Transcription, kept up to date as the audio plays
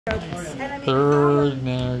Third,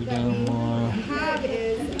 now down more.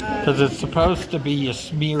 Because it's supposed to be you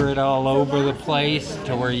smear it all over the place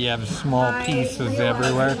to where you have small pieces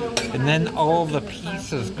everywhere. And then all the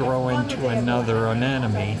pieces grow into another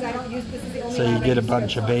anemone. So you get a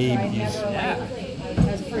bunch of babies.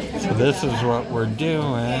 So this is what we're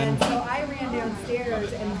doing. So I ran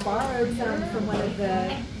downstairs and borrowed some from one of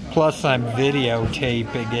the... Plus I'm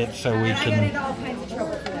videotaping it so we can... I got in all kinds of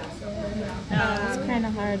trouble for that. It's kind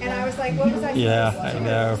of hard. And I was like, what was I Yeah, I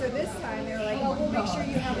know. So this time they were like, oh, we'll make sure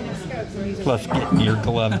you have enough scopes. And these are Plus getting your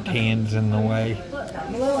gloved hands in the way.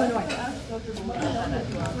 I'm a little annoyed.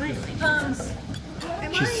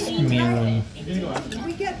 Just smearing. Did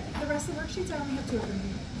we get the rest of the worksheets? I only have 2 of them.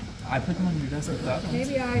 I put them on your desk without them.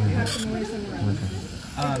 Maybe I have some away somewhere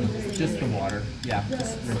else. Just the water. Yeah,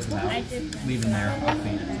 just rinse them out. Leave them there. I'll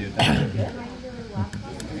clean it too.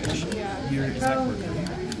 Your exact work.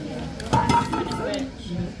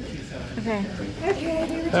 Okay.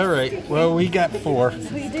 All right, well, we got 4.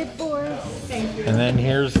 We did 4. And then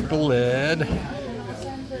here's the lid.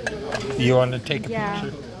 You want to take a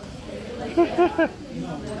picture?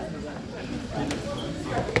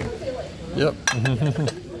 Yep.